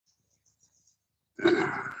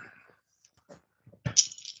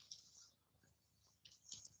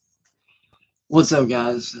What's up,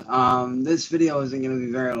 guys? This video isn't going to be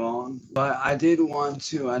very long, but I did want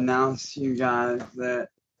to announce to you guys that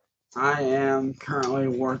I am currently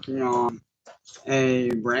working on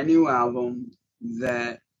a brand new album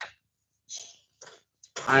that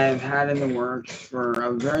I have had in the works for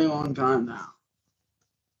a very long time now.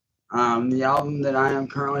 The album that I am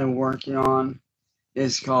currently working on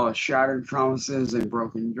is called Shattered Promises and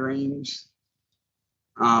Broken Dreams.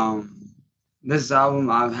 This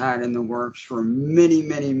album I've had in the works for many,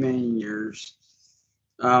 many, many years.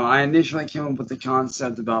 I initially came up with the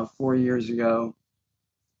concept about 4 years ago.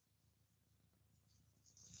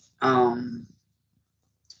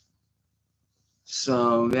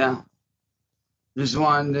 So yeah, just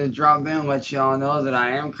wanted to drop in and let y'all know that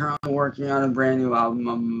I am currently working on a brand new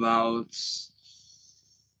album.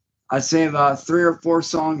 I'd say about 3 or 4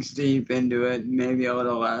 songs deep into it, maybe a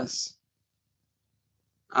little less.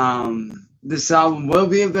 This album will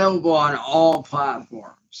be available on all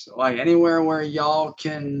platforms. Like anywhere where y'all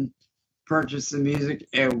can purchase the music,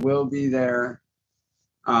 it will be there.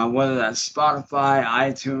 Whether that's Spotify,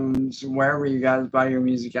 iTunes, wherever you guys buy your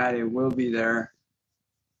music at, it will be there.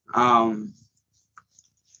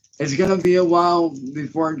 It's going to be a while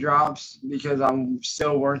before it drops because I'm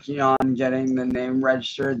still working on getting the name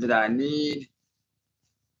registered that I need.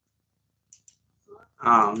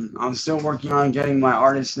 I'm still working on getting my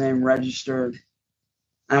artist name registered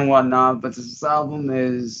and whatnot, but this album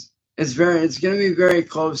it's going to be very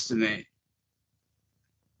close to me.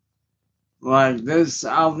 Like, this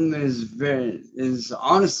album is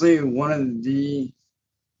honestly one of the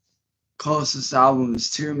closest albums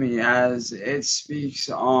to me, as it speaks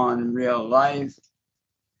on real life.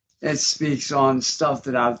 It speaks on stuff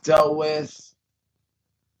that I've dealt with.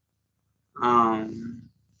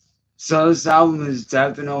 So this album is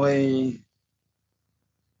definitely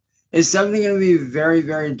going to be very,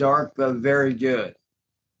 very dark, but very good.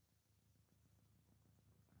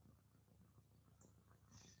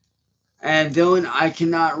 And Dylan, I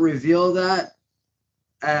cannot reveal that,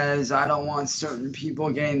 as I don't want certain people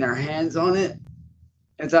getting their hands on it,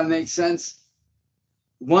 if that makes sense.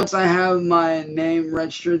 Once I have my name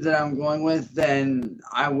registered that I'm going with, then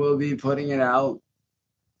I will be putting it out.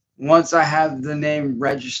 Once I have the name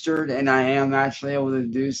registered and I am actually able to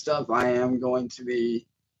do stuff, I am going to be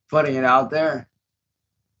putting it out there.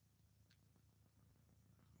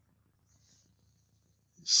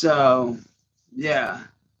 So, yeah.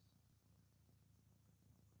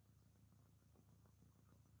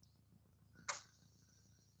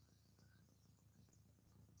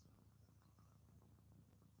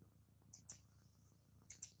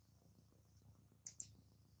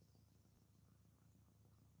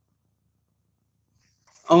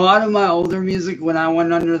 A lot of my older music, when I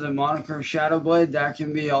went under the moniker Shadowblade, that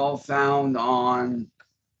can be all found on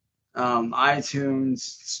iTunes,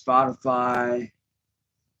 Spotify,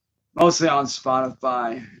 mostly on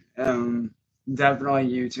Spotify, definitely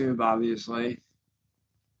YouTube, obviously.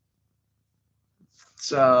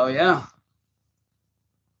 So yeah,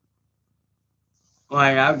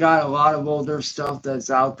 like I've got a lot of older stuff that's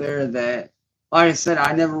out there that, like I said,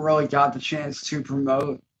 I never really got the chance to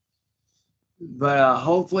promote. But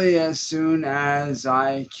hopefully, as soon as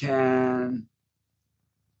I can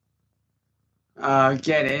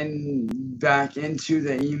get back into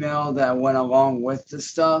the email that went along with the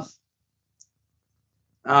stuff,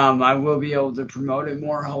 I will be able to promote it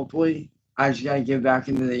more. Hopefully, I just gotta get back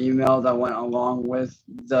into the email that went along with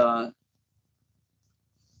the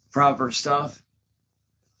proper stuff.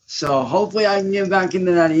 So hopefully, I can get back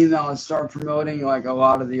into that email and start promoting like a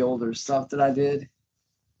lot of the older stuff that I did.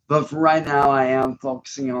 But for right now, I am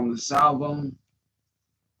focusing on this album.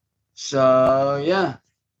 So, yeah.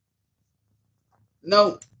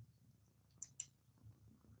 No.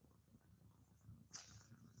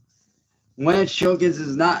 Lance Chilkins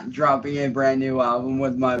is not dropping a brand new album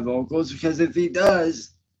with my vocals, because if he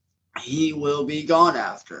does, he will be gone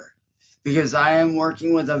after. Because I am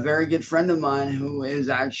working with a very good friend of mine who is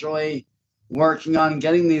actually working on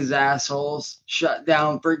getting these assholes shut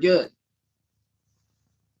down for good.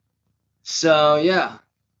 So, yeah.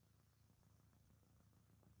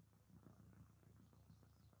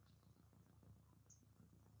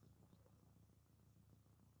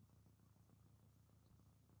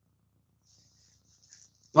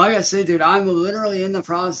 Like I said, dude, I'm literally in the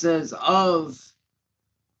process of,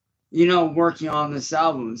 working on this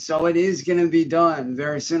album. So it is going to be done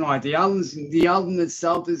very soon. Like the album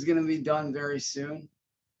itself is going to be done very soon.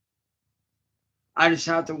 I just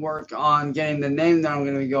have to work on getting the name that I'm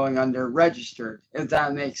going to be going under registered, if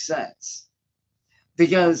that makes sense.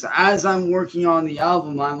 Because as I'm working on the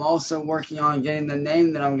album, I'm also working on getting the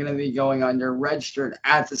name that I'm going to be going under registered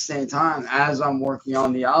at the same time as I'm working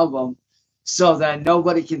on the album, so that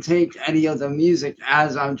nobody can take any of the music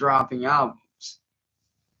as I'm dropping albums.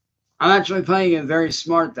 I'm actually playing it very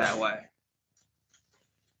smart that way.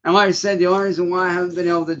 And like I said, the only reason why I haven't been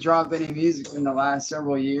able to drop any music in the last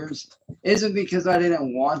several years isn't because I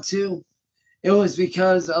didn't want to. It was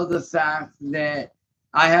because of the fact that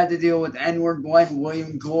I had to deal with N-word Glenn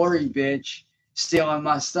William Glory bitch stealing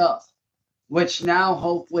my stuff. Which now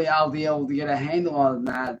hopefully I'll be able to get a handle on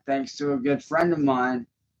that thanks to a good friend of mine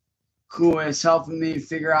who is helping me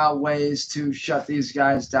figure out ways to shut these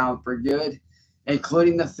guys down for good,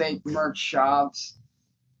 including the fake merch shops.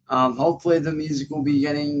 Hopefully the music will be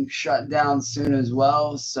getting shut down soon as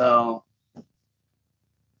well. So,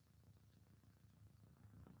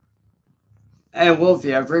 hey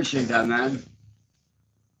Wolfie, I appreciate that, man.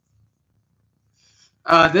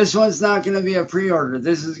 This one's not going to be a pre-order.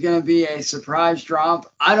 This is going to be a surprise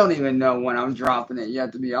drop. I don't even know when I'm dropping it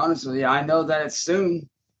yet, to be honest with you. I know that it's soon.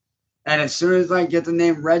 And as soon as I get the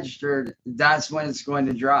name registered, that's when it's going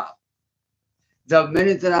to drop. The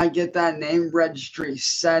minute that I get that name registry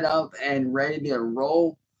set up and ready to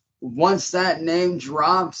roll, once that name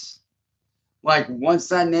drops, like once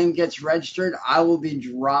that name gets registered, I will be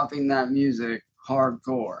dropping that music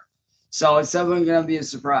hardcore. So it's definitely going to be a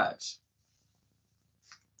surprise.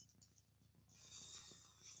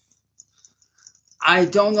 I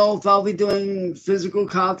don't know if I'll be doing physical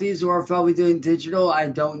copies or if I'll be doing digital. I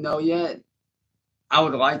don't know yet. I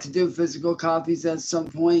would like to do physical copies at some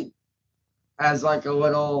point as like a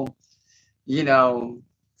little, you know,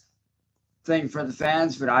 thing for the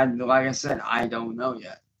fans, but like I said, I don't know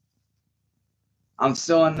yet. I'm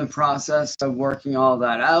still in the process of working all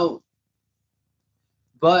that out.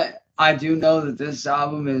 But I do know that this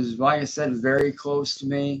album is, like I said, very close to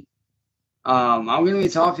me. I'm going to be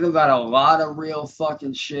talking about a lot of real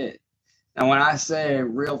fucking shit. And when I say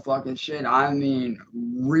real fucking shit, I mean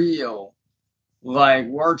real. Like,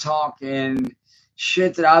 we're talking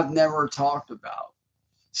shit that I've never talked about,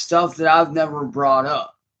 stuff that I've never brought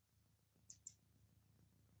up,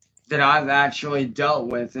 that I've actually dealt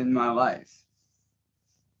with in my life,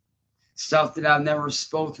 stuff that I've never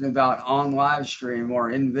spoken about on live stream or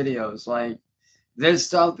in videos. Like, this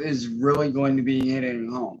stuff is really going to be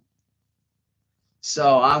hitting home.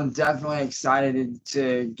 So I'm definitely excited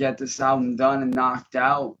to get this album done and knocked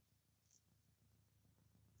out.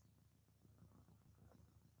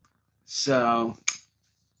 So,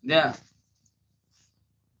 yeah.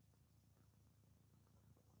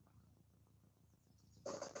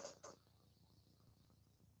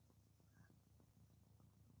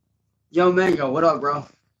 Yo, Mango, what up, bro?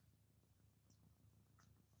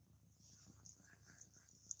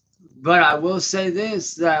 But I will say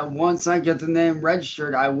this, that once I get the name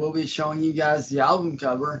registered, I will be showing you guys the album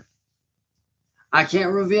cover. I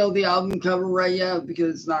can't reveal the album cover right yet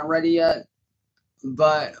because it's not ready yet.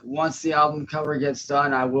 But once the album cover gets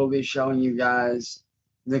done, I will be showing you guys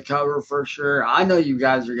the cover for sure. I know you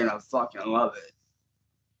guys are going to fucking love it.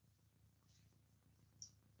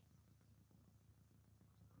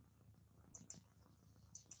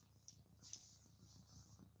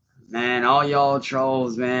 Man, all y'all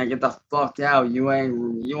trolls, man, get the fuck out. You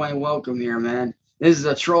ain't welcome here, man. This is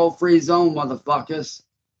a troll-free zone, motherfuckers.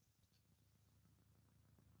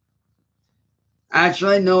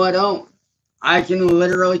 Actually, no, I don't. I can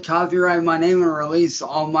literally copyright my name and release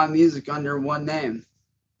all my music under one name.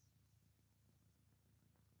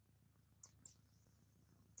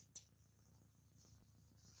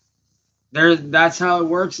 That's how it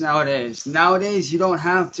works nowadays. Nowadays, you don't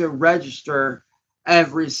have to register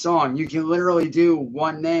every song. You can literally do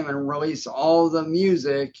one name and release all the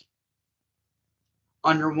music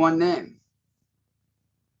under one name.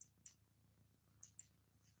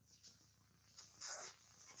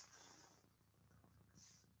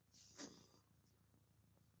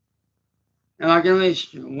 When am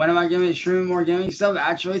I gonna be streaming more gaming stuff?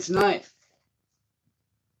 Actually, tonight.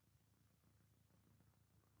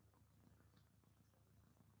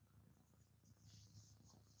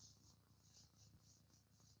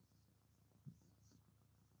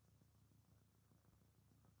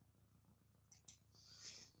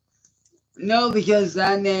 No, because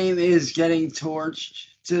that name is getting torched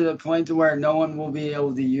to the point to where no one will be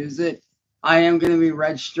able to use it. I am going to be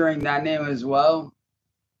registering that name as well,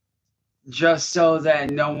 just so that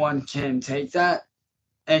no one can take that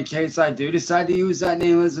in case I do decide to use that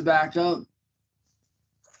name as a backup.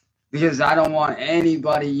 Because I don't want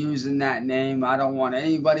anybody using that name. I don't want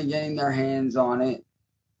anybody getting their hands on it.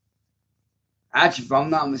 Actually, if I'm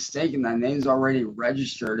not mistaken, that name's already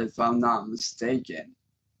registered, if I'm not mistaken.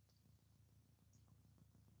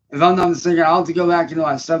 If I'm not mistaken, I'll have to go back into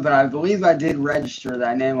my stuff, but I believe I did register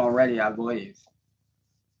that name already, I believe.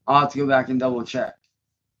 I'll have to go back and double check.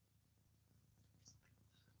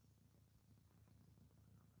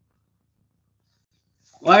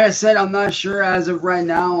 Like I said, I'm not sure as of right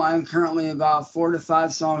now. I'm currently about 4 to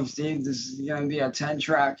 5 songs deep. This is going to be a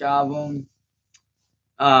 10-track album.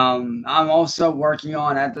 I'm also working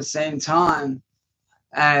on, at the same time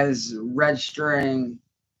as registering,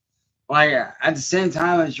 like at the same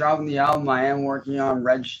time as dropping the album, I am working on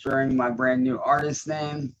registering my brand new artist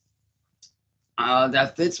name.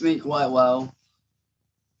 That fits me quite well.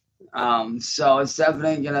 So it's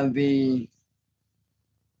definitely going to be,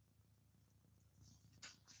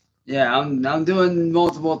 yeah, I'm doing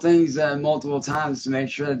multiple things at multiple times to make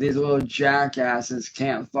sure that these little jackasses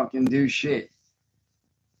can't fucking do shit.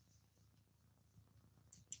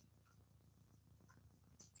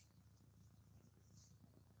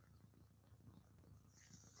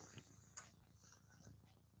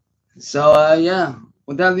 So yeah,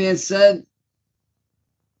 with that being said,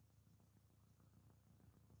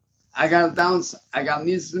 I gotta bounce. I got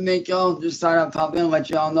music to make, y'all. Just thought I'd pop in and let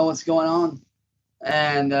y'all know what's going on.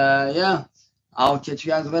 And yeah, I'll catch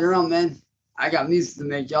you guys later on, man. I got music to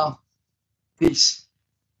make, y'all. Peace.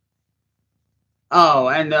 Oh,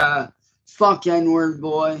 and fuck N-word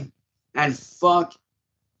boy, and fuck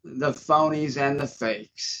the phonies and the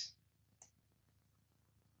fakes.